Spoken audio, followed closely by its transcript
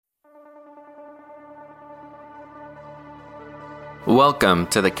Welcome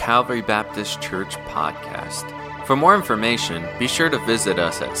to the Calvary Baptist Church podcast. For more information, be sure to visit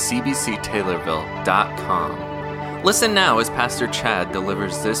us at cbctaylorville.com. Listen now as Pastor Chad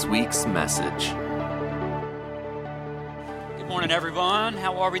delivers this week's message. Good morning, everyone.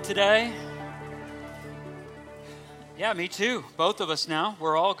 How are we today? Yeah, me too. Both of us now.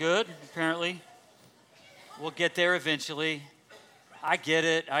 We're all good, apparently. We'll get there eventually. I get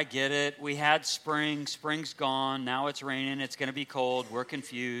it. We had spring. Spring's gone. Now it's raining. It's going to be cold. We're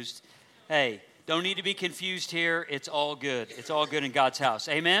confused. Hey, don't need to be confused here. It's all good. It's all good in God's house.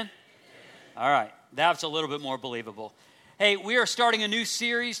 Amen? All right. That's a little bit more believable. Hey, we are starting a new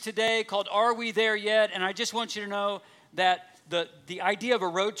series today called Are We There Yet? And I just want you to know that the idea of a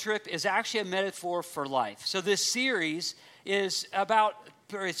road trip is actually a metaphor for life. So this series is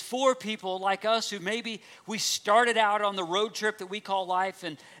it's for people like us who maybe we started out on the road trip that we call life,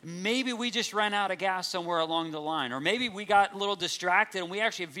 and maybe we just ran out of gas somewhere along the line, or maybe we got a little distracted and we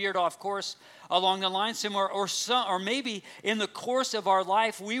actually veered off course along the line somewhere, or maybe in the course of our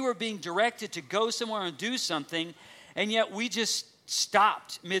life we were being directed to go somewhere and do something, and yet we just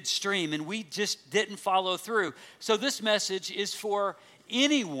stopped midstream and we just didn't follow through. So this message is for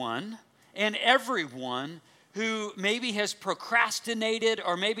anyone and everyone who maybe has procrastinated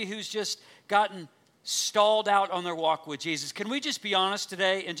or maybe who's just gotten stalled out on their walk with Jesus. Can we just be honest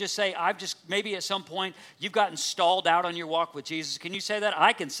today and just say, maybe at some point you've gotten stalled out on your walk with Jesus? Can you say that?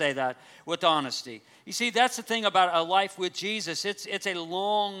 I can say that with honesty. You see, that's the thing about a life with Jesus. It's a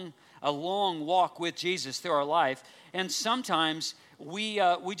long walk with Jesus through our life. And sometimes we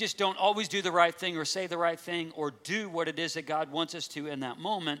just don't always do the right thing or say the right thing or do what it is that God wants us to in that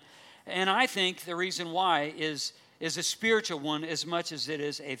moment. And I think the reason why is a spiritual one as much as it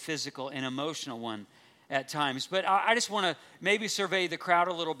is a physical and emotional one at times. But I just want to maybe survey the crowd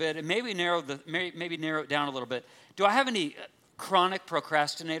a little bit and maybe narrow it down a little bit. Do I have any chronic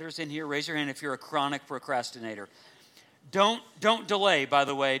procrastinators in here? Raise your hand if you're a chronic procrastinator. Don't delay, by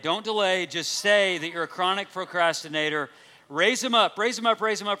the way. Don't delay. Just say that you're a chronic procrastinator. Raise them up. All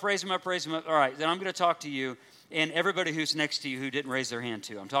right, then I'm going to talk to you and everybody who's next to you who didn't raise their hand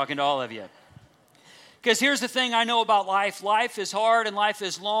too. I'm talking to all of you. Because here's the thing I know about life. Life is hard and life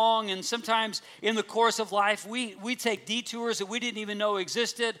is long, and sometimes in the course of life, we take detours that we didn't even know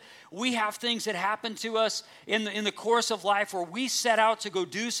existed. We have things that happen to us in the course of life where we set out to go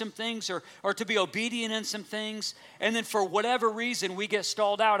do some things or to be obedient in some things, and then for whatever reason, we get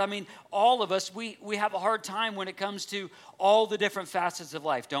stalled out. I mean, all of us, we have a hard time when it comes to all the different facets of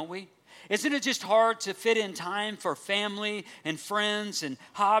life, don't we? Isn't it just hard to fit in time for family and friends and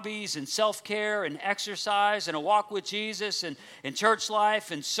hobbies and self-care and exercise and a walk with Jesus and church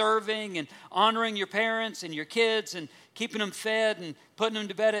life and serving and honoring your parents and your kids and keeping them fed and putting them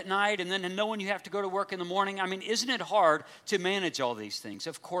to bed at night and then knowing you have to go to work in the morning? I mean, isn't it hard to manage all these things?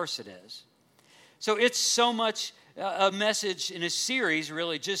 Of course it is. So it's so much a message in a series,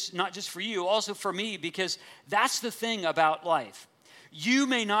 really, not just for you, also for me, because that's the thing about life. You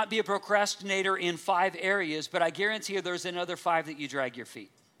may not be a procrastinator in 5 areas, but I guarantee you there's another 5 that you drag your feet.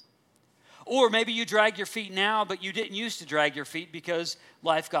 Or maybe you drag your feet now, but you didn't used to drag your feet because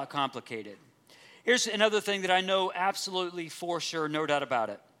life got complicated. Here's another thing that I know absolutely for sure, no doubt about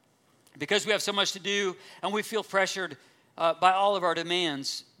it. Because we have so much to do and we feel pressured by all of our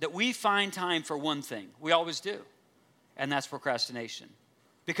demands, that we find time for one thing. We always do, and that's procrastination.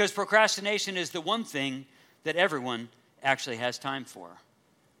 Because procrastination is the one thing that everyone actually has time for,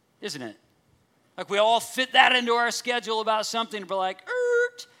 isn't it? Like we all fit that into our schedule about something. We're like,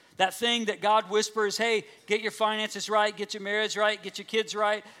 that thing that God whispers, hey, get your finances right, get your marriage right, get your kids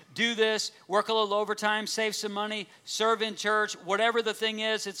right, do this, work a little overtime, save some money, serve in church, whatever the thing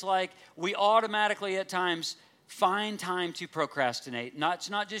is. It's like we automatically at times find time to procrastinate. It's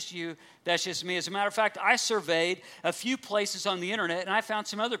not just you, that's just me. As a matter of fact, I surveyed a few places on the internet, and I found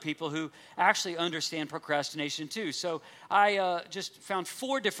some other people who actually understand procrastination too. So I just found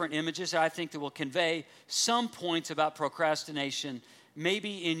 4 different images that I think that will convey some points about procrastination,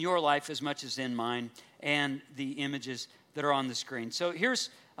 maybe in your life as much as in mine, and the images that are on the screen. So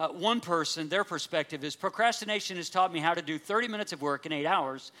here's one person, their perspective is procrastination has taught me how to do 30 minutes of work in 8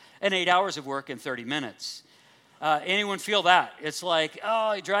 hours, and 8 hours of work in 30 minutes. Anyone feel that? It's like,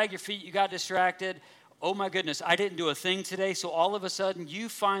 you drag your feet, you got distracted. Oh my goodness, I didn't do a thing today. So all of a sudden you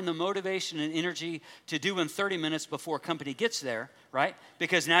find the motivation and energy to do in 30 minutes before company gets there, right?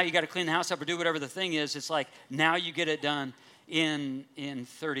 Because now you got to clean the house up or do whatever the thing is. It's like now you get it done in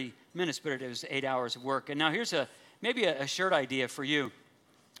 30 minutes, but it was 8 hours of work. And now here's maybe a shirt idea for you.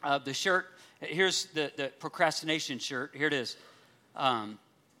 The shirt, here's the procrastination shirt. Here it is.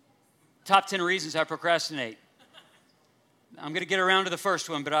 Top 10 reasons I procrastinate. I'm going to get around to the first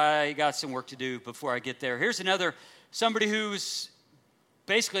one, but I got some work to do before I get there. Here's somebody who's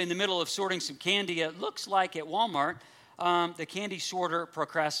basically in the middle of sorting some candy. It looks like at Walmart, the candy sorter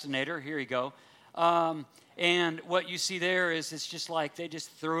procrastinator. Here you go. And what you see there is it's just like they just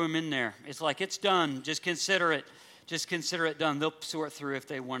threw him in there. It's like, it's done. Just consider it. Just consider it done. They'll sort through if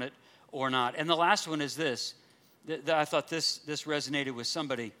they want it or not. And the last one is this. I thought this resonated with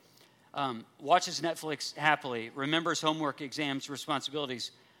somebody. Watches Netflix happily, remembers homework, exams,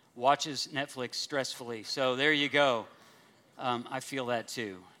 responsibilities, watches Netflix stressfully. So there you go. I feel that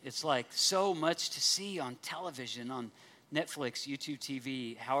too. It's like so much to see on television, on Netflix, YouTube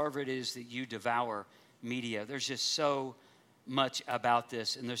TV, however it is that you devour media. There's just so much about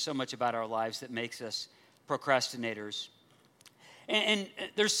this, and there's so much about our lives that makes us procrastinators. And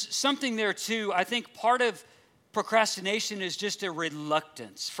there's something there too. I think part of procrastination is just a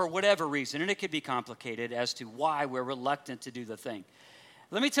reluctance for whatever reason, and it could be complicated as to why we're reluctant to do the thing.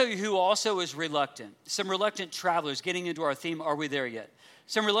 Let me tell you who also is reluctant. Some reluctant travelers, getting into our theme, are we there yet?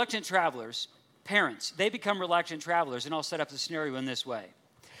 Some reluctant travelers, parents, they become reluctant travelers, and I'll set up the scenario in this way.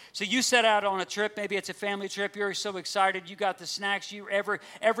 So you set out on a trip, maybe it's a family trip, you're so excited, you got the snacks,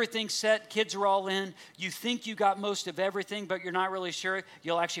 everything's set, kids are all in, you think you got most of everything, but you're not really sure.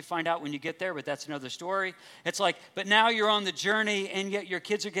 You'll actually find out when you get there, but that's another story. It's like, but now you're on the journey, and yet your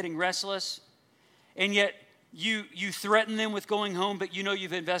kids are getting restless, and yet you threaten them with going home, but you know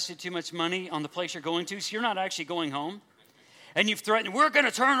you've invested too much money on the place you're going to, so you're not actually going home. And you've threatened, we're going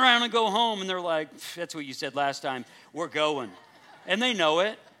to turn around and go home, and they're like, that's what you said last time, we're going. And they know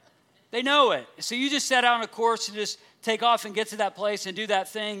it. They know it. So you just set out on a course to just take off and get to that place and do that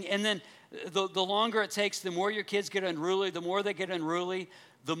thing. And then the longer it takes, the more your kids get unruly, the more they get unruly,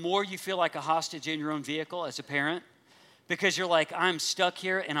 the more you feel like a hostage in your own vehicle as a parent. Because you're like, I'm stuck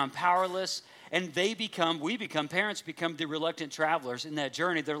here and I'm powerless. And parents become the reluctant travelers in that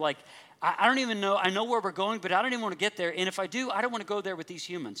journey. They're like, I don't even know, I know where we're going, but I don't even want to get there. And if I do, I don't want to go there with these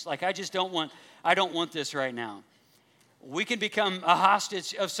humans. Like, I don't want this right now. We can become a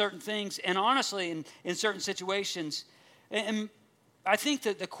hostage of certain things, and honestly, in certain situations, and I think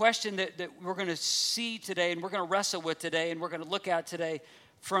that the question that we're going to see today, and we're going to wrestle with today, and we're going to look at today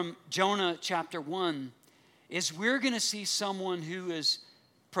from Jonah chapter 1, is we're going to see someone who is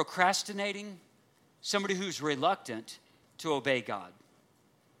procrastinating, somebody who's reluctant to obey God.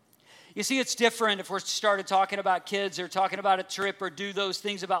 You see, it's different if we're started talking about kids or talking about a trip or do those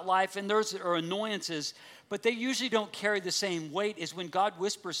things about life, and those are annoyances, but they usually don't carry the same weight as when God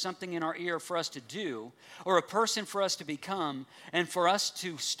whispers something in our ear for us to do, or a person for us to become, and for us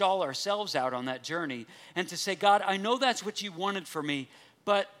to stall ourselves out on that journey, and to say, God, I know that's what you wanted for me,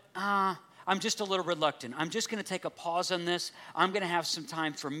 but I'm just a little reluctant. I'm just going to take a pause on this. I'm going to have some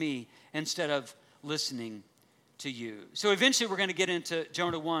time for me instead of listening to you. So eventually we're going to get into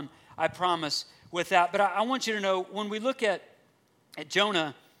Jonah 1, I promise, with that. But I want you to know, when we look at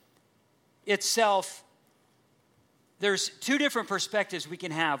Jonah itself, there's two different perspectives we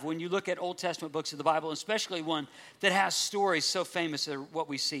can have when you look at Old Testament books of the Bible, especially one that has stories so famous as what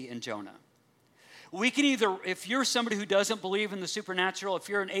we see in Jonah. We can either, if you're somebody who doesn't believe in the supernatural, if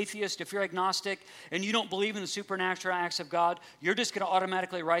you're an atheist, if you're agnostic, and you don't believe in the supernatural acts of God, you're just going to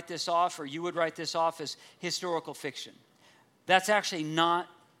automatically write this off, or you would write this off as historical fiction. That's actually not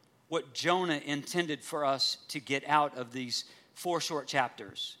what Jonah intended for us to get out of these 4 short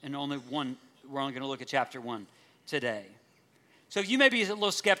chapters. And we're only going to look at chapter 1 today. So you may be a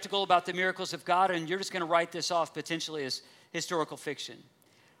little skeptical about the miracles of God, and you're just going to write this off potentially as historical fiction.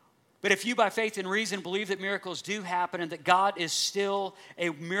 But if you, by faith and reason, believe that miracles do happen and that God is still a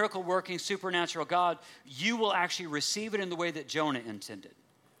miracle-working, supernatural God, you will actually receive it in the way that Jonah intended.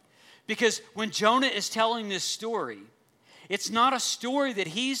 Because when Jonah is telling this story, it's not a story that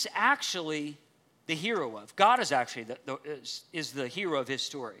he's actually the hero of. God is actually the hero of his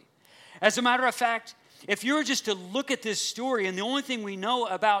story. As a matter of fact, if you were just to look at this story, and the only thing we know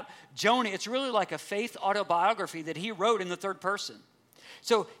about Jonah, it's really like a faith autobiography that he wrote in the third person.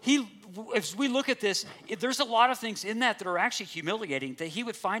 So as we look at this, there's a lot of things in that are actually humiliating, that he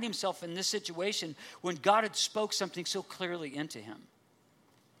would find himself in this situation when God had spoke something so clearly into him.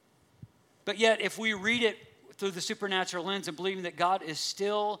 But yet, if we read it through the supernatural lens and believing that God is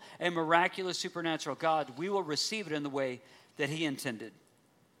still a miraculous supernatural God, we will receive it in the way that he intended.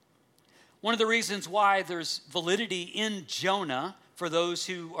 One of the reasons why there's validity in Jonah for those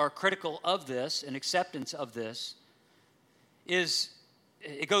who are critical of this and acceptance of this is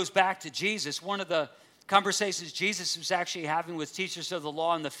it goes back to Jesus. One of the conversations Jesus was actually having with teachers of the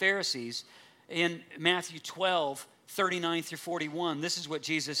law and the Pharisees in Matthew 12, 39 through 41. This is what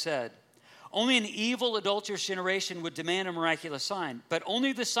Jesus said. Only an evil, adulterous generation would demand a miraculous sign, but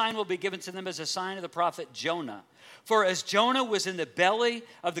only the sign will be given to them as a sign of the prophet Jonah. For as Jonah was in the belly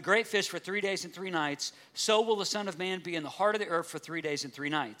of the great fish for 3 days and 3 nights, so will the Son of Man be in the heart of the earth for 3 days and 3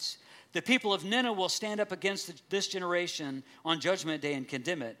 nights. The people of Nineveh will stand up against this generation on Judgment Day and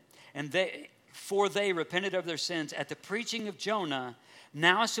condemn it. For they repented of their sins at the preaching of Jonah.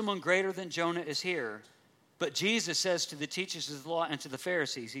 Now someone greater than Jonah is here. But Jesus says to the teachers of the law and to the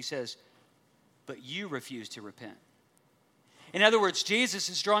Pharisees, he says, but you refuse to repent. In other words, Jesus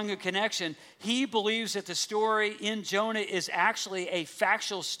is drawing a connection. He believes that the story in Jonah is actually a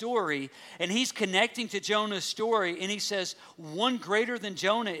factual story, and he's connecting to Jonah's story, and he says, one greater than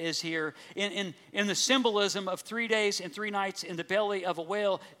Jonah is here. In the symbolism of 3 days and 3 nights in the belly of a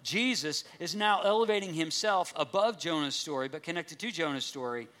whale, Jesus is now elevating himself above Jonah's story, but connected to Jonah's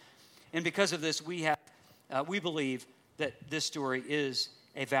story. And because of this, we believe that this story is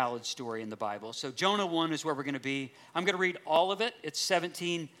a valid story in the Bible. So Jonah 1 is where we're going to be. I'm going to read all of it. It's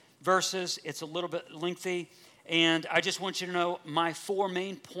 17 verses. It's a little bit lengthy. And I just want you to know my 4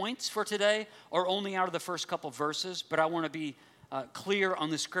 main points for today are only out of the first couple verses, but I want to be clear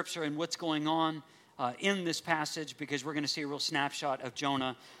on the scripture and what's going on in this passage, because we're going to see a real snapshot of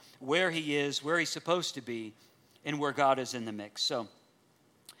Jonah, where he is, where he's supposed to be, and where God is in the mix. So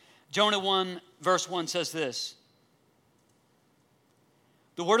Jonah 1 verse 1 says this: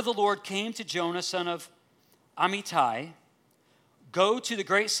 the word of the Lord came to Jonah, son of Amittai. Go to the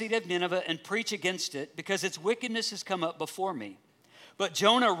great city of Nineveh and preach against it, because its wickedness has come up before me. But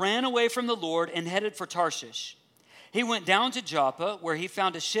Jonah ran away from the Lord and headed for Tarshish. He went down to Joppa, where he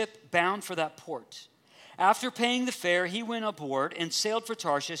found a ship bound for that port. After paying the fare, he went aboard and sailed for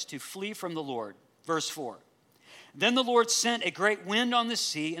Tarshish to flee from the Lord. Verse 4. Then the Lord sent a great wind on the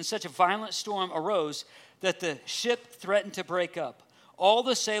sea, and such a violent storm arose that the ship threatened to break up. All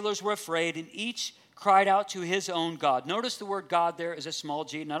the sailors were afraid, and each cried out to his own God. Notice the word God there is a small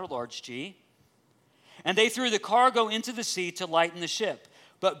g, not a large g. And they threw the cargo into the sea to lighten the ship.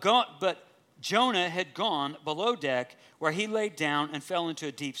 But Jonah had gone below deck, where he laid down and fell into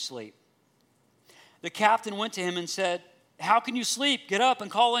a deep sleep. The captain went to him and said, how can you sleep? Get up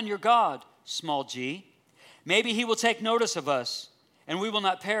and call on your God, small g. Maybe he will take notice of us, and we will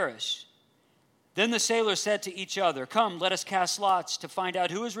not perish. Then the sailors said to each other, come, let us cast lots to find out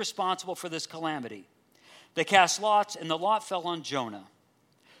who is responsible for this calamity. They cast lots, and the lot fell on Jonah.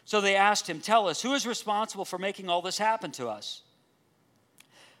 So they asked him, tell us, who is responsible for making all this happen to us?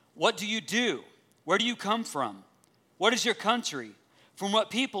 What do you do? Where do you come from? What is your country? From what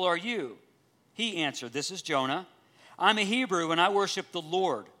people are you? He answered, this is Jonah. I'm a Hebrew, and I worship the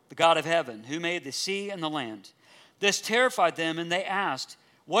Lord, the God of heaven, who made the sea and the land. This terrified them, and they asked,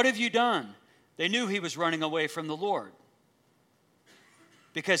 what have you done? They knew he was running away from the Lord,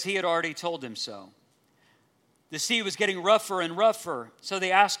 because he had already told them so. The sea was getting rougher and rougher, so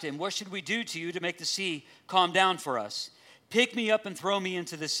they asked him, what should we do to you to make the sea calm down for us? Pick me up and throw me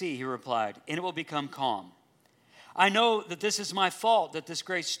into the sea, he replied, and it will become calm. I know that this is my fault that this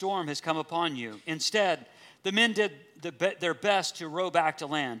great storm has come upon you. Instead, the men did their best to row back to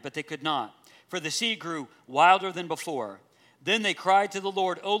land, but they could not, for the sea grew wilder than before. Then they cried to the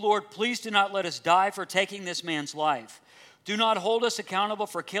Lord, O Lord, please do not let us die for taking this man's life. Do not hold us accountable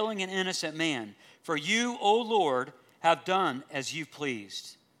for killing an innocent man. For you, O Lord, have done as you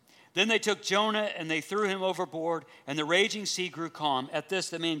pleased. Then they took Jonah and they threw him overboard, and the raging sea grew calm. At this,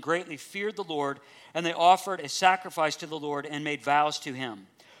 the man greatly feared the Lord, and they offered a sacrifice to the Lord and made vows to him.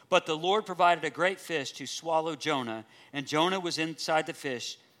 But the Lord provided a great fish to swallow Jonah, and Jonah was inside the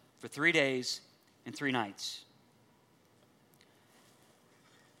fish for 3 days and 3 nights.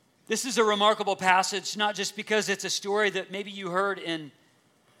 This is a remarkable passage, not just because it's a story that maybe you heard in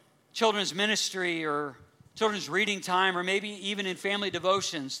children's ministry or children's reading time, or maybe even in family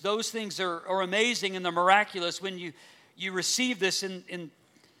devotions. Those things are amazing and they're miraculous when you receive this in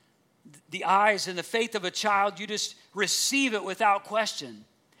the eyes and the faith of a child. You just receive it without question.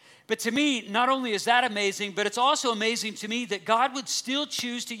 But to me, not only is that amazing, but it's also amazing to me that God would still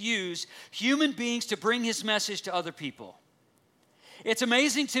choose to use human beings to bring his message to other people. It's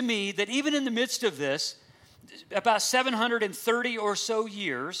amazing to me that even in the midst of this, about 730 or so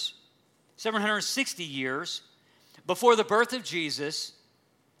years, 760 years before the birth of Jesus,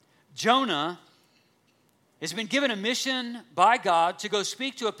 Jonah has been given a mission by God to go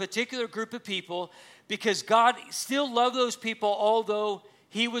speak to a particular group of people, because God still loved those people, although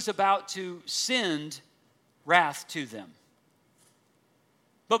he was about to send wrath to them.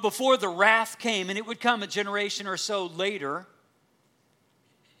 But before the wrath came, and it would come a generation or so later,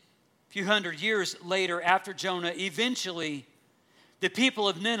 a few hundred years later after Jonah, eventually the people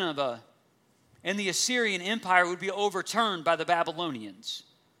of Nineveh and the Assyrian Empire would be overturned by the Babylonians.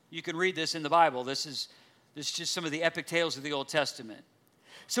 You can read this in the Bible. This is just some of the epic tales of the Old Testament.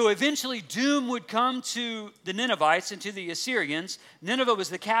 So eventually doom would come to the Ninevites and to the Assyrians. Nineveh was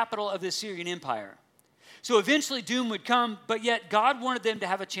the capital of the Assyrian Empire. So eventually doom would come, but yet God wanted them to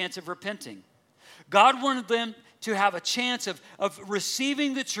have a chance of repenting. God wanted them to have a chance of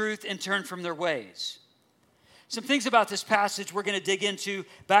receiving the truth and turn from their ways. Some things about this passage we're going to dig into.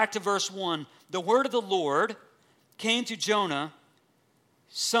 Back to verse 1. The word of the Lord came to Jonah,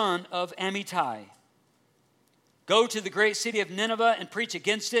 son of Amittai. Go to the great city of Nineveh and preach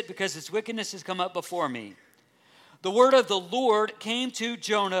against it, because its wickedness has come up before me. The word of the Lord came to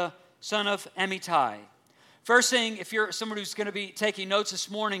Jonah, son of Amittai. First thing, if you're someone who's going to be taking notes this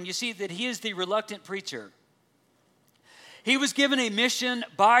morning, you see that he is the reluctant preacher. He was given a mission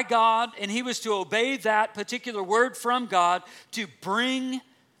by God, and he was to obey that particular word from God to bring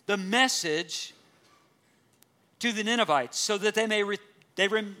the message to the Ninevites so that they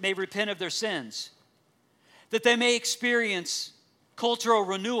may repent of their sins, that they may experience cultural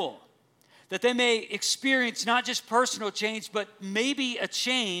renewal, that they may experience not just personal change, but maybe a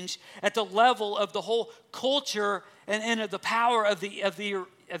change at the level of the whole culture and of the power of the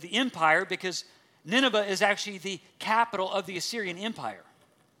empire, because Nineveh is actually the capital of the Assyrian Empire.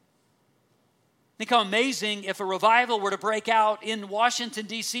 Think how amazing if a revival were to break out in Washington,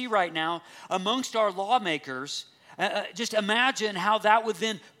 D.C. right now amongst our lawmakers. Just imagine how that would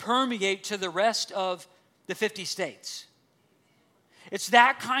then permeate to the rest of the 50 states. It's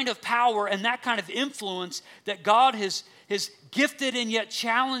that kind of power and that kind of influence that God has gifted and yet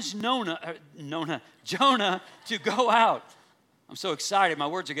challenged Jonah to go out. I'm so excited. My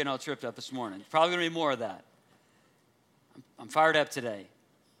words are getting all tripped up this morning. Probably going to be more of that. I'm fired up today.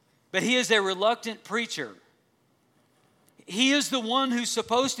 But he is a reluctant preacher. He is the one who's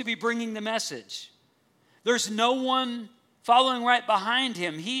supposed to be bringing the message. There's no one following right behind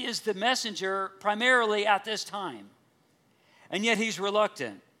him. He is the messenger primarily at this time. And yet he's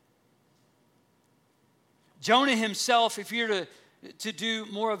reluctant. Jonah himself, if you're to do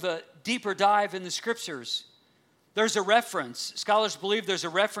more of a deeper dive in the scriptures, there's a reference. Scholars believe there's a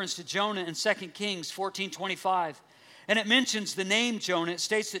reference to Jonah in 2 Kings 14:25. And it mentions the name Jonah. It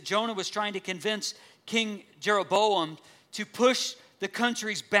states that Jonah was trying to convince King Jeroboam to push the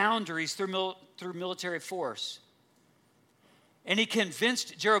country's boundaries through military force. And he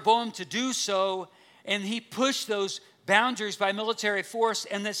convinced Jeroboam to do so, and he pushed those boundaries by military force,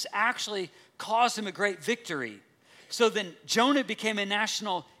 and this actually caused him a great victory. So then Jonah became a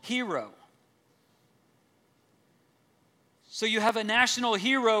national hero. So you have a national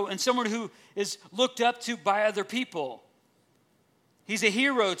hero and someone who is looked up to by other people. He's a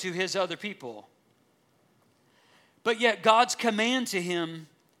hero to his other people. But yet God's command to him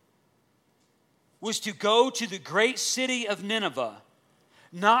was to go to the great city of Nineveh.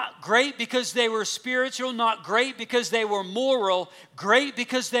 Not great because they were spiritual, not great because they were moral, great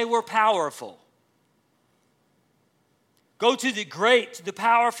because they were powerful. Go to the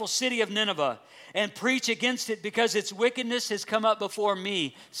powerful city of Nineveh and preach against it, because its wickedness has come up before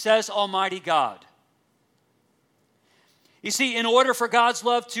me, says Almighty God. You see, in order for God's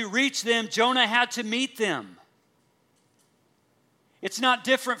love to reach them, Jonah had to meet them. It's not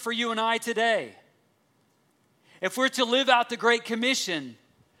different for you and I today. If we're to live out the Great Commission,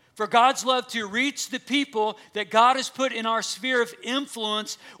 for God's love to reach the people that God has put in our sphere of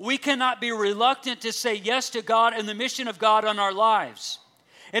influence, we cannot be reluctant to say yes to God and the mission of God on our lives.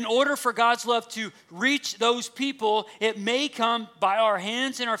 In order for God's love to reach those people, it may come by our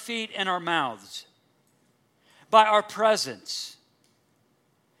hands and our feet and our mouths, by our presence.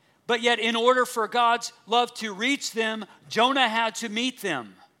 But yet, in order for God's love to reach them, Jonah had to meet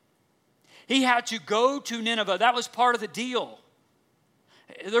them. He had to go to Nineveh. That was part of the deal.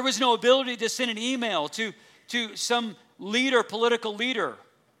 There was no ability to send an email to some leader, political leader,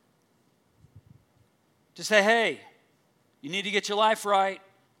 to say, hey, you need to get your life right,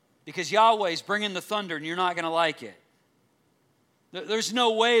 because Yahweh's bringing the thunder and you're not going to like it. There's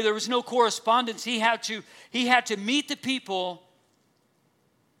no way. There was no correspondence. He had to meet the people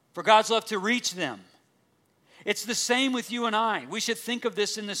for God's love to reach them. It's the same with you and I. We should think of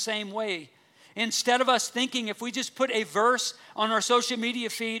this in the same way. Instead of us thinking if we just put a verse on our social media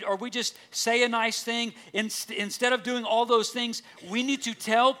feed or we just say a nice thing, instead of doing all those things, we need to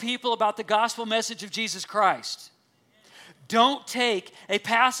tell people about the gospel message of Jesus Christ. Don't take a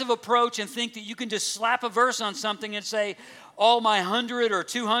passive approach and think that you can just slap a verse on something and say, all my 100 or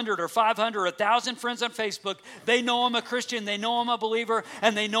 200 or 500 or 1,000 friends on Facebook, they know I'm a Christian, they know I'm a believer,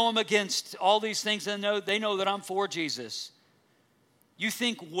 and they know I'm against all these things, and they know that I'm for Jesus. You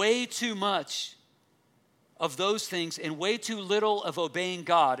think way too much of those things and way too little of obeying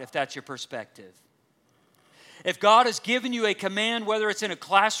God, if that's your perspective. If God has given you a command, whether it's in a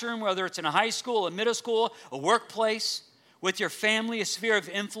classroom, whether it's in a high school, a middle school, a workplace, with your family, a sphere of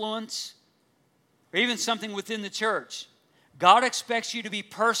influence, or even something within the church, God expects you to be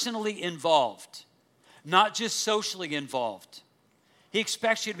personally involved, not just socially involved. He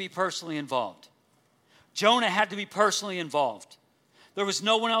expects you to be personally involved. Jonah had to be personally involved. There was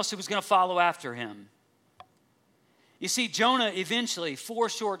no one else who was going to follow after him. You see, Jonah eventually, 4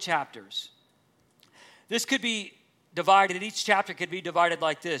 short chapters. This could be divided, each chapter could be divided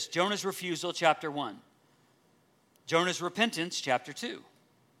like this. Jonah's refusal, chapter 1. Jonah's repentance, chapter 2.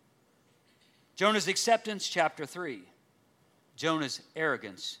 Jonah's acceptance, chapter 3. Jonah's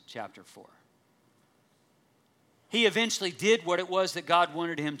arrogance, chapter 4. He eventually did what it was that God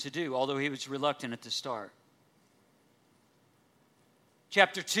wanted him to do, although he was reluctant at the start.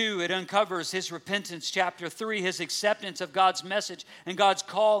 Chapter 2, it uncovers his repentance. Chapter 3, his acceptance of God's message and God's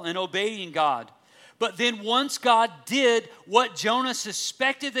call and obeying God. But then once God did what Jonah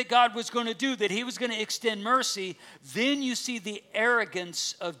suspected that God was going to do, that he was going to extend mercy, then you see the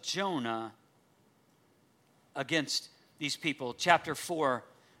arrogance of Jonah against these people. Chapter 4,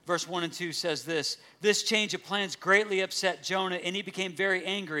 verse 1 and 2 says this: "This change of plans greatly upset Jonah, and he became very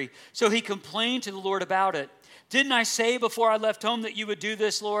angry. So he complained to the Lord about it. 'Didn't I say before I left home that you would do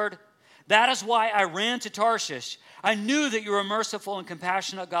this, Lord? That is why I ran to Tarshish. I knew that you were a merciful and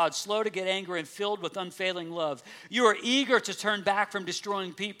compassionate God, slow to get angry and filled with unfailing love. You are eager to turn back from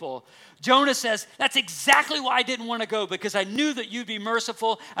destroying people.'" Jonah says, that's exactly why I didn't want to go, because I knew that you'd be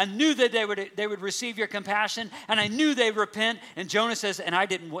merciful. I knew that they would receive your compassion, and I knew they'd repent. And Jonah says, and I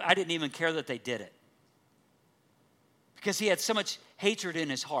didn't even care that they did it, because he had so much hatred in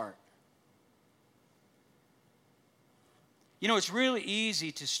his heart. You know, it's really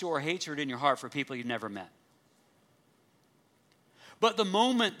easy to store hatred in your heart for people you've never met. But the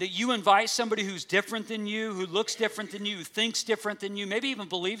moment that you invite somebody who's different than you, who looks different than you, who thinks different than you, maybe even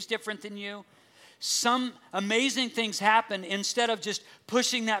believes different than you, some amazing things happen. Instead of just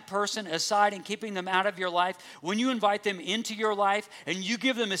pushing that person aside and keeping them out of your life, when you invite them into your life and you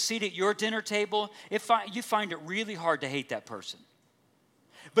give them a seat at your dinner table, you find it really hard to hate that person.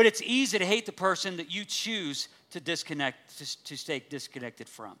 But it's easy to hate the person that you choose to to stay disconnected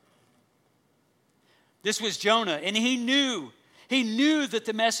from. This was Jonah, and he knew that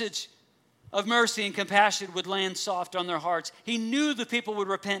the message of mercy and compassion would land soft on their hearts. He knew the people would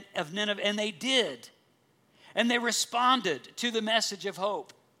repent of Nineveh, and they did. And they responded to the message of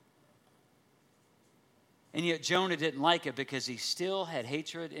hope. And yet Jonah didn't like it because he still had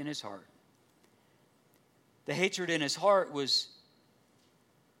hatred in his heart. The hatred in his heart was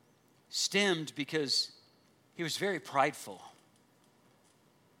stemmed because he was very prideful.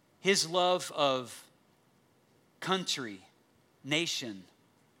 His love of country, nation,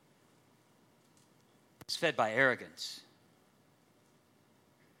 is fed by arrogance.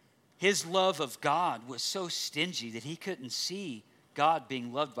 His love of God was so stingy that he couldn't see God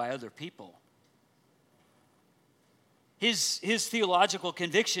being loved by other people. His theological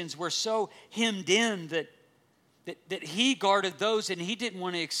convictions were so hemmed in that he guarded those, and he didn't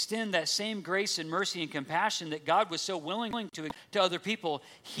want to extend that same grace and mercy and compassion that God was so willing to other people.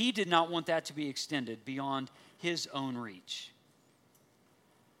 He did not want that to be extended beyond his own reach.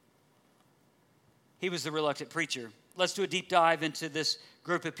 He was the reluctant preacher. Let's do a deep dive into this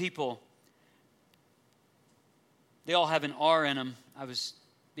group of people. They all have an R in them. I was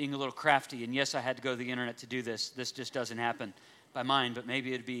being a little crafty, and yes, I had to go to the internet to do this. This just doesn't happen by mind, but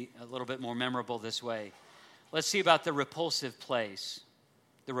maybe it'd be a little bit more memorable this way. Let's see about the repulsive place.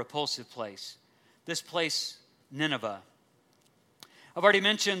 The repulsive place. This place, Nineveh. I've already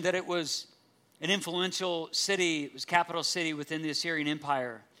mentioned that it was an influential city. It was capital city within the Assyrian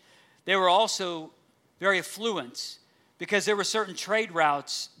Empire. They were also very affluent because there were certain trade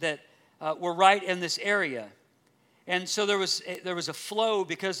routes that were right in this area. And so there was a flow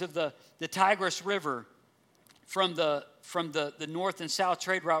because of the Tigris River from the north and south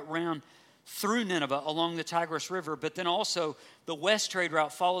trade route round through Nineveh along the Tigris River, but then also the west trade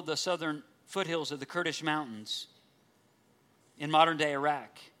route followed the southern foothills of the Kurdish mountains in modern-day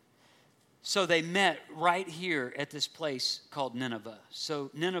Iraq. So they met right here at this place called Nineveh.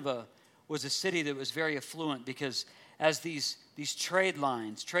 So Nineveh was a city that was very affluent because as these trade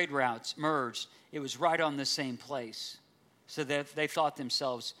routes merged, it was right on the same place. So that they thought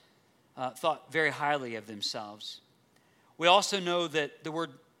very highly of themselves. We also know that the word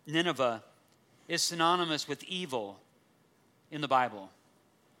Nineveh is synonymous with evil in the Bible.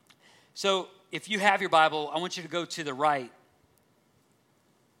 So if you have your Bible, I want you to go to the right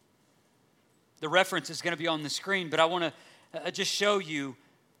The reference is going to be on the screen, but I want to just show you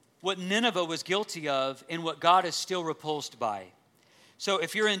what Nineveh was guilty of and what God is still repulsed by. So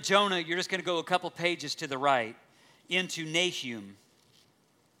if you're in Jonah, you're just going to go a couple pages to the right into Nahum.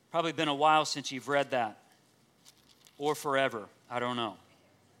 Probably been a while since you've read that, or forever. I don't know.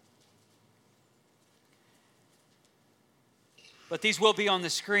 But these will be on the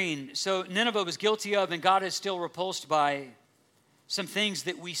screen. So Nineveh was guilty of, and God is still repulsed by, some things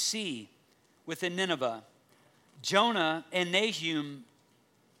that we see within Nineveh. Jonah and Nahum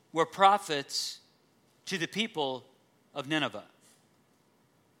were prophets to the people of Nineveh.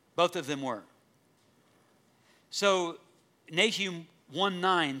 Both of them were. So Nahum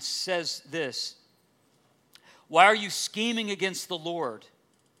 1:9 says this: "Why are you scheming against the Lord?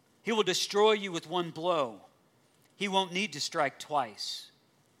 He will destroy you with one blow. He won't need to strike twice."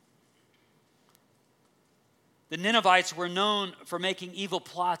 The Ninevites were known for making evil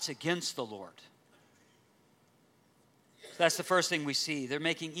plots against the Lord. So that's the first thing we see. They're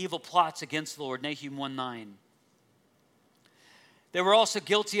making evil plots against the Lord, Nahum 1:9. They were also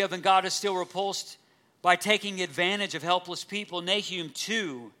guilty of, and God is still repulsed by, taking advantage of helpless people. Nahum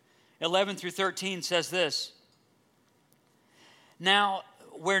 2:11 through 13 says this: "Now,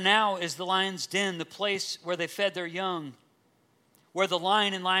 where now is the lion's den, the place where they fed their young, where the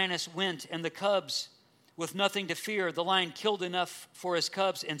lion and lioness went, and the cubs with nothing to fear. The lion killed enough for his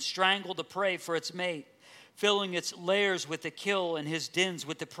cubs and strangled the prey for its mate, filling its lairs with the kill and his dens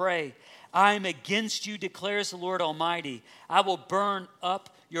with the prey. I am against you, declares the Lord Almighty. I will burn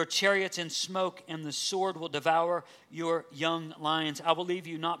up your chariots in smoke, and the sword will devour your young lions. I will leave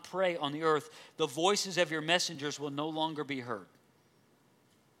you not prey on the earth. The voices of your messengers will no longer be heard."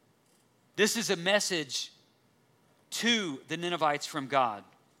 This is a message to the Ninevites from God,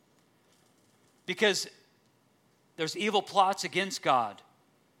 because there's evil plots against God,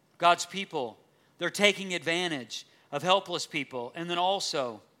 God's people. They're taking advantage of helpless people. And then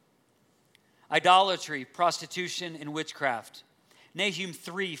also idolatry, prostitution, and witchcraft. Nahum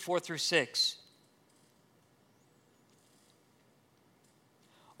 3:4 through 6.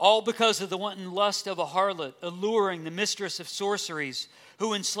 "All because of the wanton lust of a harlot, alluring the mistress of sorceries,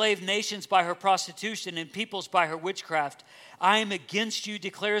 who enslaved nations by her prostitution and peoples by her witchcraft. I am against you,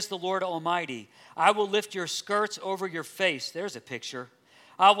 declares the Lord Almighty. I will lift your skirts over your face." There's a picture.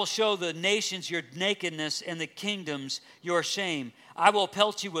 "I will show the nations your nakedness and the kingdoms your shame. I will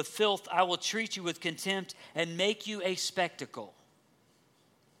pelt you with filth. I will treat you with contempt and make you a spectacle."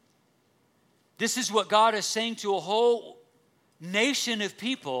 This is what God is saying to a whole nation of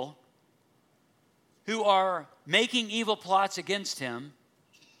people who are making evil plots against him.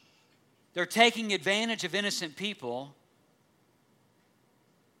 They're taking advantage of innocent people.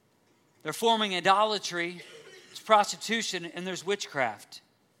 They're forming idolatry, it's prostitution, and there's witchcraft.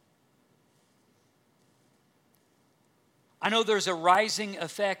 I know there's a rising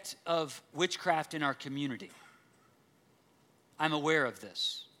effect of witchcraft in our community. I'm aware of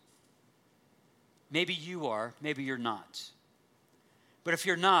this. Maybe you are, maybe you're not. But if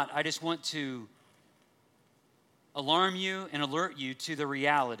you're not, I just want to alarm you and alert you to the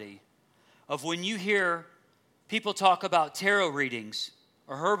reality of when you hear people talk about tarot readings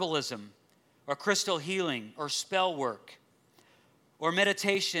or herbalism or crystal healing or spell work or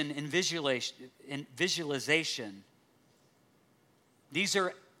meditation and visualization. These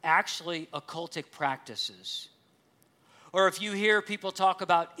are actually occultic practices. Or if you hear people talk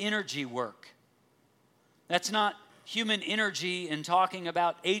about energy work, that's not human energy and talking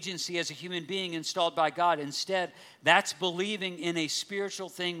about agency as a human being installed by God. Instead, that's believing in a spiritual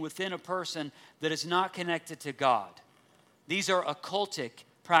thing within a person that is not connected to God. These are occultic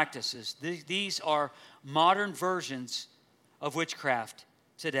practices. These are modern versions of witchcraft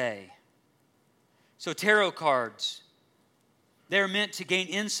today. So tarot cards, they're meant to gain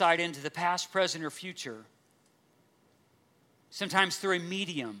insight into the past, present, or future. Sometimes through a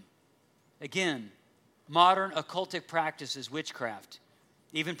medium. Again, modern occultic practices, witchcraft,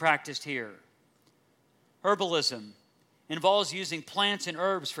 even practiced here. Herbalism involves using plants and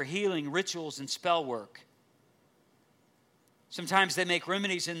herbs for healing, rituals, and spell work. Sometimes they make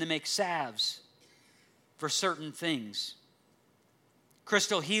remedies and they make salves for certain things.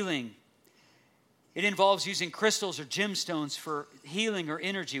 Crystal healing, it involves using crystals or gemstones for healing or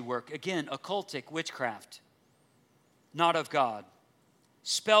energy work. Again, occultic witchcraft, not of God.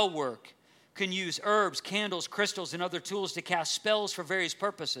 Spell work can use herbs, candles, crystals, and other tools to cast spells for various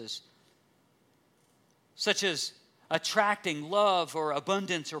purposes, such as attracting love or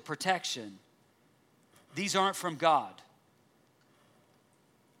abundance or protection. These aren't from God.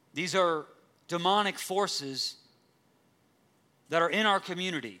 These are demonic forces that are in our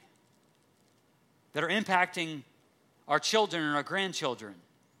community. that are impacting our children and our grandchildren,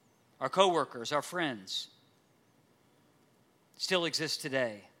 our coworkers, our friends, still exist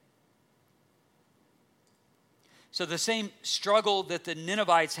today. So the same struggle that the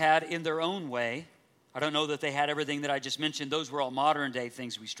Ninevites had in their own way, I don't know that they had everything that I just mentioned. Those were all modern day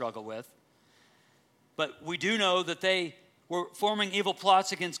things we struggle with. But we do know that they were forming evil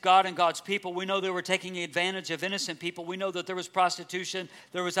plots against God and God's people. We know they were taking advantage of innocent people. We know that there was prostitution,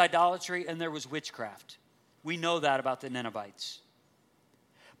 there was idolatry, and there was witchcraft. We know that about the Ninevites.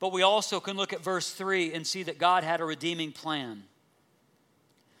 But we also can look at verse 3 and see that God had a redeeming plan.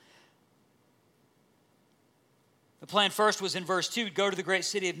 The plan first was in verse 2, go to the great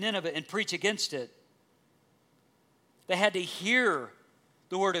city of Nineveh and preach against it. They had to hear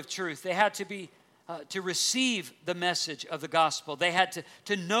the word of truth. They had to receive the message of the gospel. They had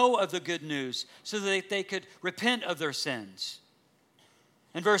to know of the good news so that they could repent of their sins.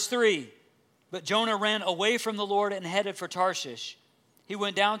 In verse 3, but Jonah ran away from the Lord and headed for Tarshish. He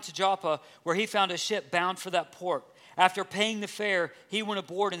went down to Joppa, where he found a ship bound for that port. After paying the fare, he went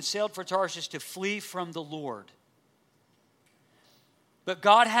aboard and sailed for Tarshish to flee from the Lord. But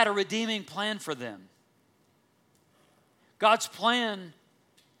God had a redeeming plan for them. God's plan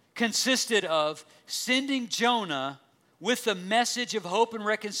consisted of sending Jonah with the message of hope and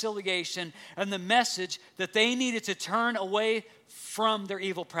reconciliation and the message that they needed to turn away from their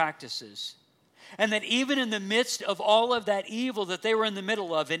evil practices. And that even in the midst of all of that evil that they were in the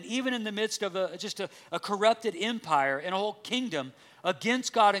middle of, and even in the midst of a corrupted empire and a whole kingdom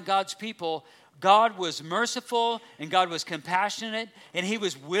against God and God's people, God was merciful and God was compassionate, and he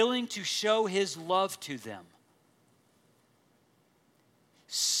was willing to show his love to them.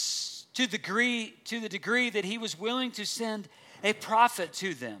 To the degree that he was willing to send a prophet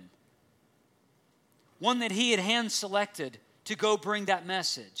to them. One that he had hand-selected to go bring that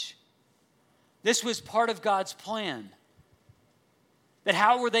message. This was part of God's plan. That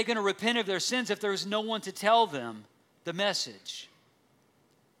how were they going to repent of their sins if there was no one to tell them the message?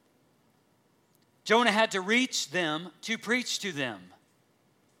 Jonah had to reach them to preach to them.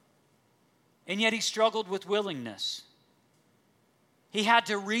 And yet he struggled with willingness. He had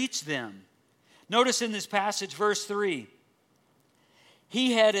to reach them. Notice in this passage, verse 3.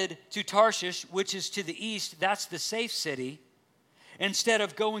 He headed to Tarshish, which is to the east. That's the safe city. Instead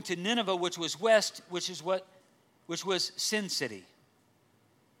of going to Nineveh, which was west, which was Sin City.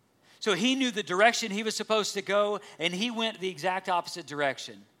 So he knew the direction he was supposed to go, and he went the exact opposite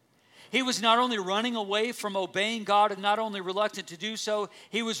direction. He was not only running away from obeying God and not only reluctant to do so,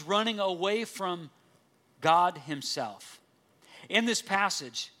 he was running away from God himself. In this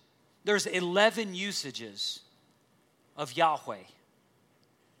passage, there's 11 usages of Yahweh.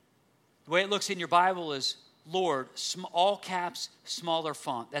 The way it looks in your Bible is Lord, all caps, smaller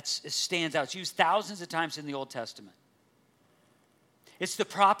font. It stands out. It's used thousands of times in the Old Testament. It's the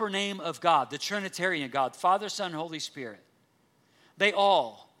proper name of God, the Trinitarian God, Father, Son, Holy Spirit. They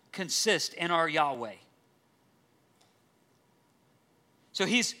all consist and are Yahweh. So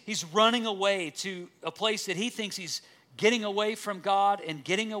he's running away to a place that he thinks he's getting away from God and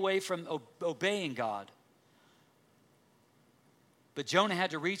getting away from obeying God. But Jonah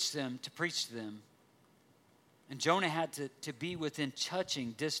had to reach them to preach to them. And Jonah had to be within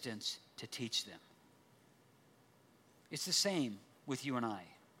touching distance to teach them. It's the same with you and I.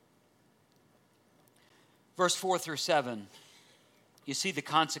 Verse 4 through 7, you see the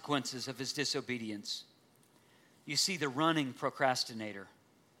consequences of his disobedience. You see the running procrastinator.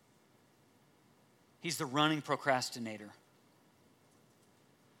 He's the running procrastinator.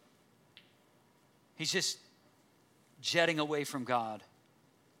 He's just jetting away from God.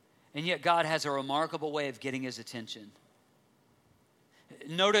 And yet God has a remarkable way of getting his attention.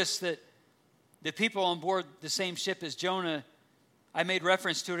 Notice that the people on board the same ship as Jonah, I made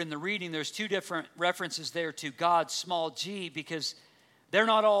reference to it in the reading. There's two different references there to God, small g, because they're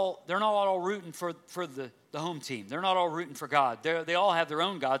not all rooting for the home team. They're not all rooting for God. They all have their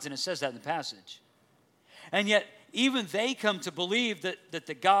own gods, and it says that in the passage. And yet, even they come to believe that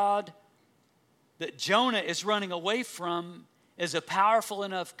the God that Jonah is running away from is a powerful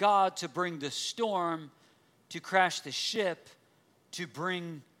enough God to bring the storm, to crash the ship, to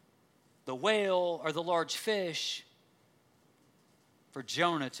bring the whale or the large fish for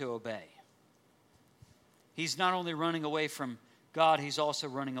Jonah to obey. He's not only running away from God, he's also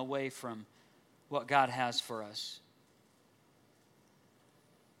running away from what God has for us.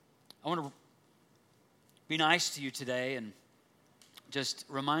 I want to be nice to you today and just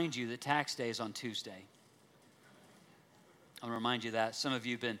remind you that tax day is on Tuesday. I want to remind you that. Some of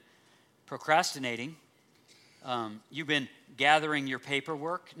you have been procrastinating You've been gathering your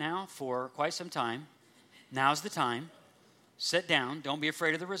paperwork now for quite some time. Now's the time. Sit down. Don't be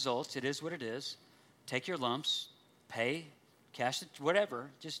afraid of the results. It is what it is. Take your lumps. Pay. Cash it. Whatever.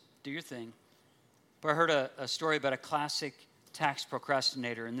 Just do your thing. But I heard a story about a classic tax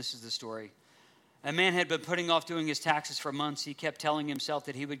procrastinator, and this is the story. A man had been putting off doing his taxes for months. He kept telling himself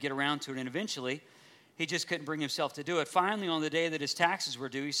that he would get around to it, and eventually, he just couldn't bring himself to do it. Finally, on the day that his taxes were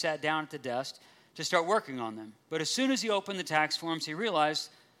due, he sat down at the desk to start working on them. But as soon as he opened the tax forms, he realized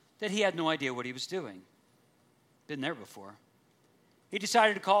that he had no idea what he was doing. Been there before. He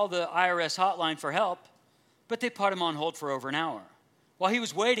decided to call the IRS hotline for help, but they put him on hold for over an hour. While he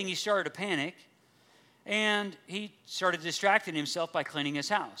was waiting, he started to panic, and he started distracting himself by cleaning his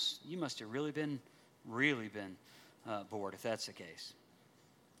house. You must have really been bored if that's the case.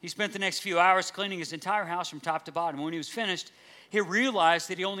 He spent the next few hours cleaning his entire house from top to bottom. When he was finished, he realized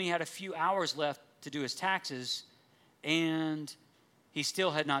that he only had a few hours left to do his taxes, and he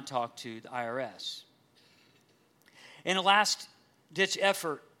still had not talked to the IRS. In a last-ditch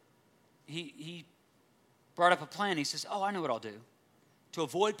effort, he brought up a plan. He says, I know what I'll do. To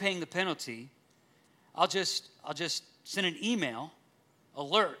avoid paying the penalty, I'll just send an email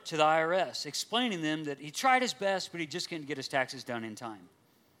alert to the IRS explaining them that he tried his best, but he just couldn't get his taxes done in time.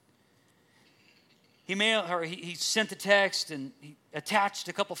 He sent the text and he attached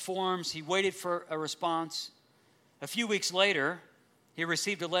a couple forms. He waited for a response. A few weeks later, he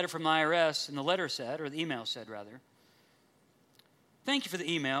received a letter from the IRS, and the letter said, or the email said rather, "Thank you for the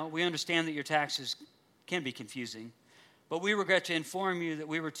email. We understand that your taxes can be confusing, but we regret to inform you that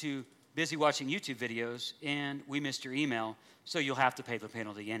we were too busy watching YouTube videos and we missed your email, so you'll have to pay the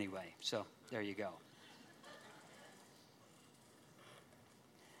penalty anyway." So there you go.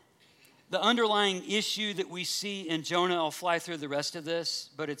 The underlying issue that we see in Jonah, I'll fly through the rest of this,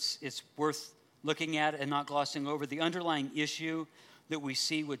 but it's worth looking at and not glossing over. The underlying issue that we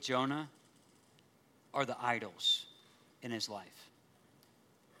see with Jonah are the idols in his life.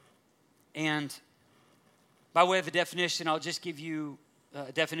 And by way of a definition, I'll just give you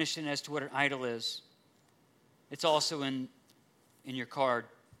a definition as to what an idol is. It's also in your card.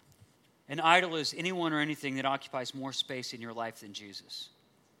 An idol is anyone or anything that occupies more space in your life than Jesus.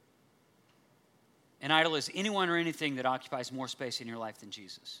 An idol is anyone or anything that occupies more space in your life than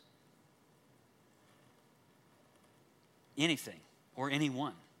Jesus. Anything or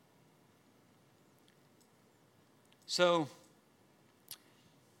anyone. So,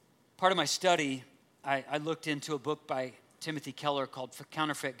 part of my study, I looked into a book by Timothy Keller called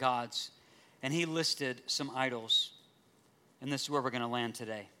Counterfeit Gods, and he listed some idols. And this is where we're going to land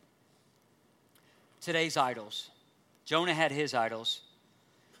today. Today's idols. Jonah had his idols.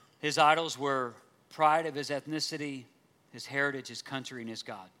 His idols were pride of his ethnicity, his heritage, his country, and his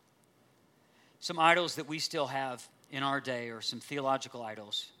God. Some idols that we still have in our day are some theological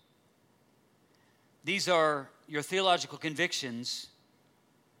idols. These are your theological convictions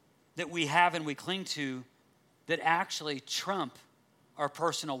that we have and we cling to that actually trump our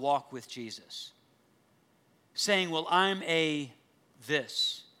personal walk with Jesus. Saying, well, I'm a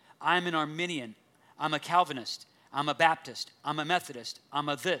this. I'm an Arminian. I'm a Calvinist. I'm a Baptist. I'm a Methodist. I'm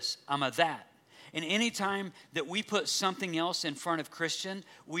a this. I'm a that. And any time that we put something else in front of Christian,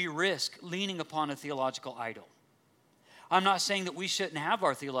 we risk leaning upon a theological idol. I'm not saying that we shouldn't have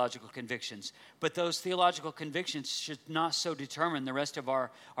our theological convictions, but those theological convictions should not so determine the rest of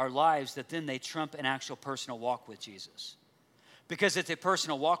our lives that then they trump an actual personal walk with Jesus. Because it's a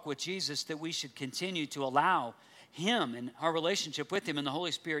personal walk with Jesus that we should continue to allow Him and our relationship with Him and the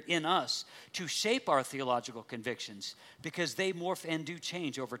Holy Spirit in us to shape our theological convictions, because they morph and do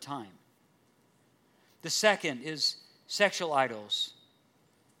change over time. The second is sexual idols.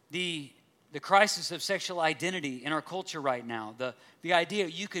 The crisis of sexual identity in our culture right now. The idea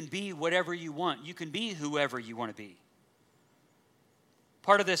you can be whatever you want. You can be whoever you want to be.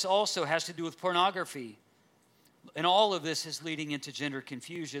 Part of this also has to do with pornography. And all of this is leading into gender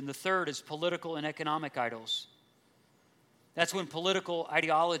confusion. The third is political and economic idols. That's when political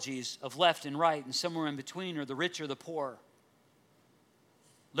ideologies of left and right and somewhere in between are the rich or the poor.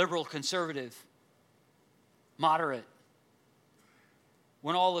 Liberal, conservative, moderate.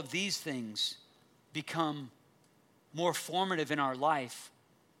 When all of these things become more formative in our life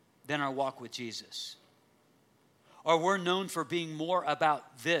than our walk with Jesus. Or we're known for being more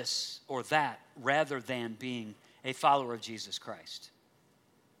about this or that rather than being a follower of Jesus Christ.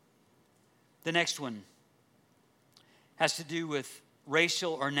 The next one has to do with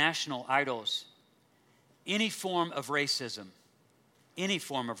racial or national idols. Any form of racism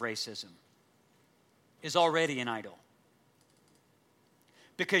is already an idol.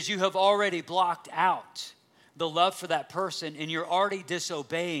 Because you have already blocked out the love for that person, and you're already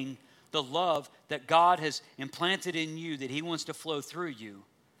disobeying the love that God has implanted in you, that he wants to flow through you,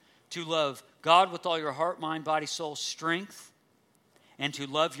 to love God with all your heart, mind, body, soul, strength, and to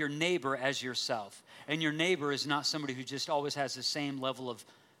love your neighbor as yourself. And your neighbor is not somebody who just always has the same level of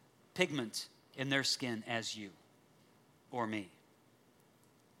pigment in their skin as you or me.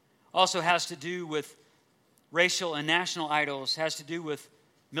 Also has to do with racial and national idols, has to do with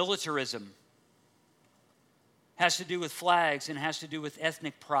militarism, has to do with flags, and has to do with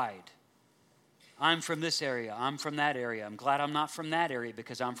ethnic pride. I'm from this area, I'm from that area. I'm glad I'm not from that area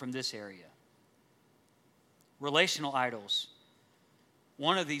because I'm from this area. Relational idols.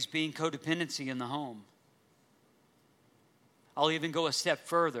 One of these being codependency in the home. I'll even go a step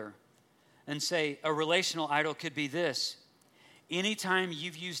further and say a relational idol could be this. Anytime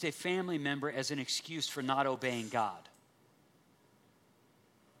you've used a family member as an excuse for not obeying God.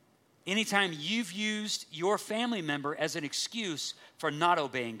 Anytime you've used your family member as an excuse for not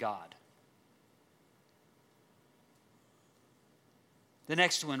obeying God. The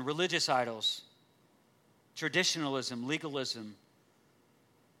next one, religious idols, traditionalism, legalism,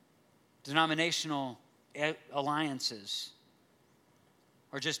 denominational alliances,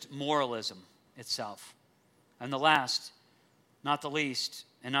 or just moralism itself. And the last, not the least,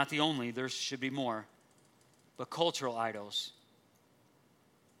 and not the only, there should be more, but cultural idols.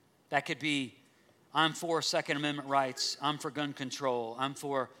 That could be, I'm for Second Amendment rights, I'm for gun control, I'm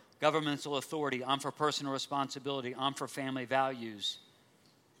for governmental authority, I'm for personal responsibility, I'm for family values.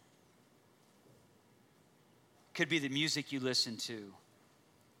 Could be the music you listen to.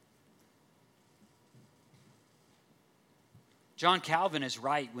 John Calvin is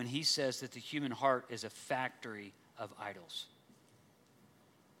right when he says that the human heart is a factory of idols.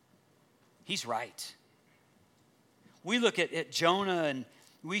 He's right. We look at Jonah and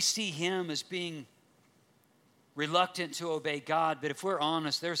we see him as being reluctant to obey God, but if we're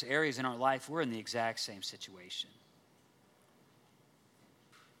honest, there's areas in our life we're in the exact same situation.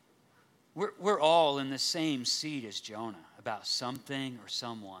 We're all in the same seat as Jonah about something or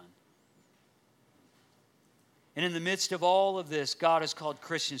someone. And in the midst of all of this, God has called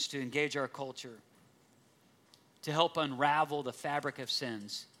Christians to engage our culture, to help unravel the fabric of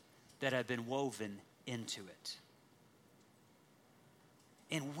sins that have been woven into it.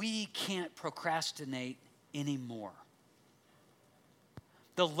 And we can't procrastinate anymore.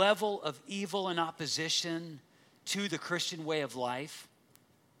 The level of evil and opposition to the Christian way of life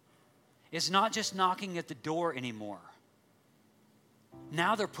is not just knocking at the door anymore.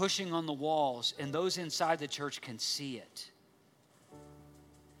 Now they're pushing on the walls, and those inside the church can see it.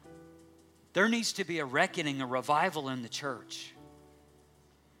 There needs to be a reckoning, a revival in the church.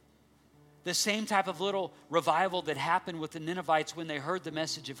 The same type of little revival that happened with the Ninevites when they heard the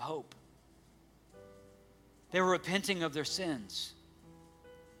message of hope. They were repenting of their sins.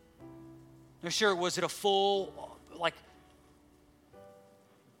 Now, sure, was it a full,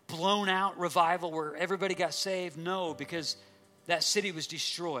 blown out revival where everybody got saved? No, because that city was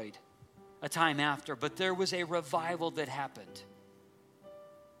destroyed a time after. But there was a revival that happened.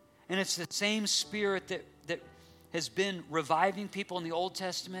 And it's the same spirit that has been reviving people in the Old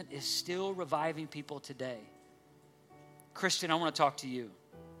Testament is still reviving people today. Christian, I want to talk to you.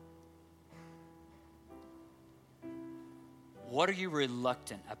 What are you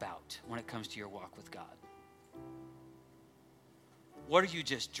reluctant about when it comes to your walk with God? What are you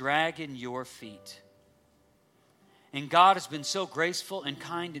just dragging your feet? And God has been so graceful and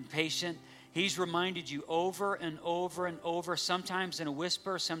kind and patient. He's reminded you over and over and over, sometimes in a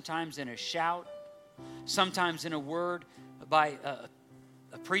whisper, sometimes in a shout, sometimes in a word by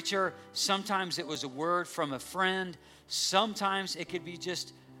a preacher, sometimes it was a word from a friend, sometimes it could be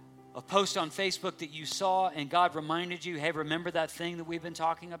just a post on Facebook that you saw and God reminded you, hey, remember that thing that we've been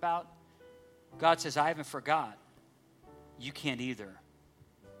talking about? God says, I haven't forgot. You can't either.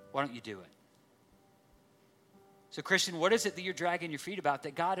 Why don't you do it? So, Christian, what is it that you're dragging your feet about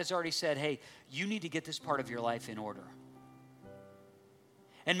that God has already said, hey, you need to get this part of your life in order?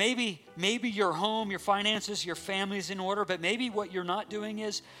 And maybe your home, your finances, your family is in order, but maybe what you're not doing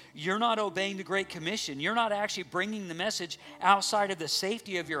is you're not obeying the Great Commission. You're not actually bringing the message outside of the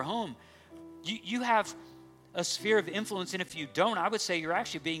safety of your home. You have a sphere of influence, and if you don't, I would say you're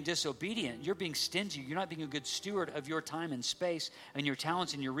actually being disobedient. You're being stingy. You're not being a good steward of your time and space and your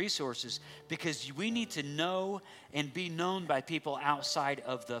talents and your resources, because we need to know and be known by people outside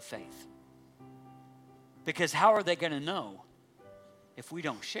of the faith. Because how are they going to know if we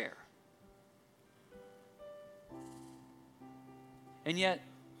don't share? And yet,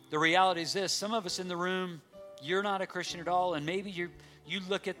 the reality is this. Some of us in the room, you're not a Christian at all, and maybe you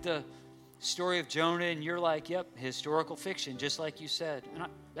look at the story of Jonah, and you're like, yep, historical fiction, just like you said. And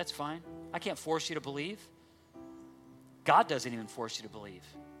that's fine. I can't force you to believe. God doesn't even force you to believe.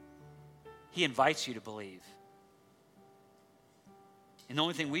 He invites you to believe. And the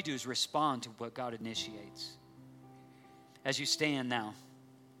only thing we do is respond to what God initiates. As you stand now,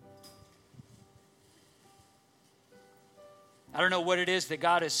 I don't know what it is that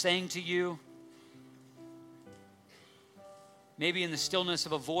God is saying to you. Maybe in the stillness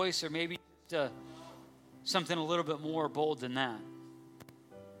of a voice, or maybe something a little bit more bold than that.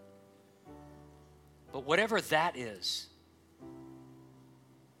 But whatever that is,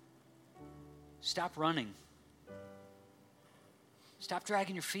 stop running. Stop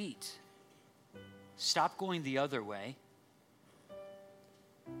dragging your feet. Stop going the other way.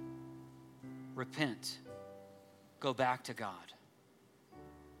 Repent. Go back to God.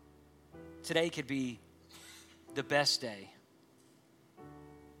 Today could be the best day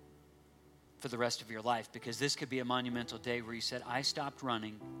for the rest of your life, because this could be a monumental day where you said, I stopped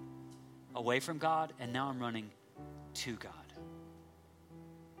running away from God, and now I'm running to God.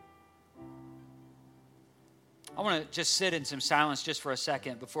 I want to just sit in some silence just for a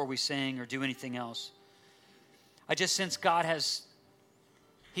second before we sing or do anything else. I just sense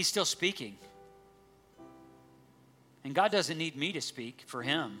He's still speaking. And God doesn't need me to speak for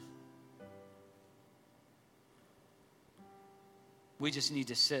Him. We just need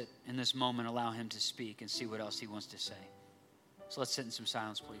to sit in this moment, allow Him to speak, and see what else He wants to say. So let's sit in some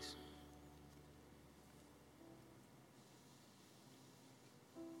silence, please.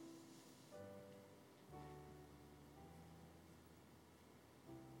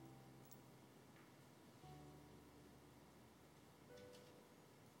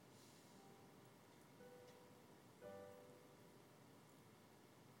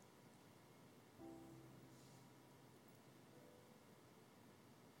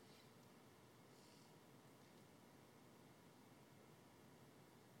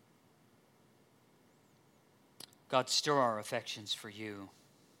 God, stir our affections for you.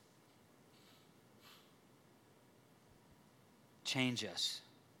 Change us,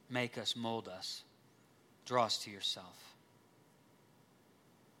 make us, mold us, draw us to yourself.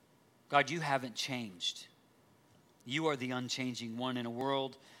 God, you haven't changed. You are the unchanging one in a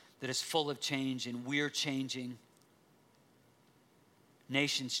world that is full of change, and we're changing.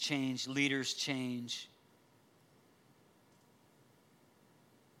 Nations change, leaders change.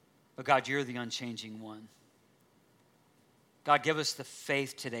 But God, you're the unchanging one. God, give us the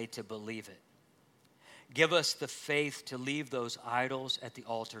faith today to believe it. Give us the faith to leave those idols at the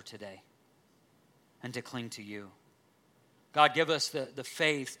altar today and to cling to you. God, give us the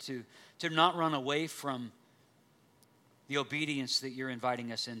faith to not run away from the obedience that you're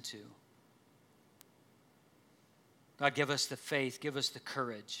inviting us into. God, give us the faith, give us the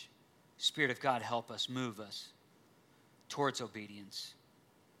courage. Spirit of God, help us, move us towards obedience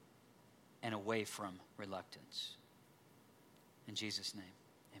and away from reluctance. In Jesus' name,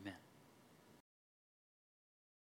 amen.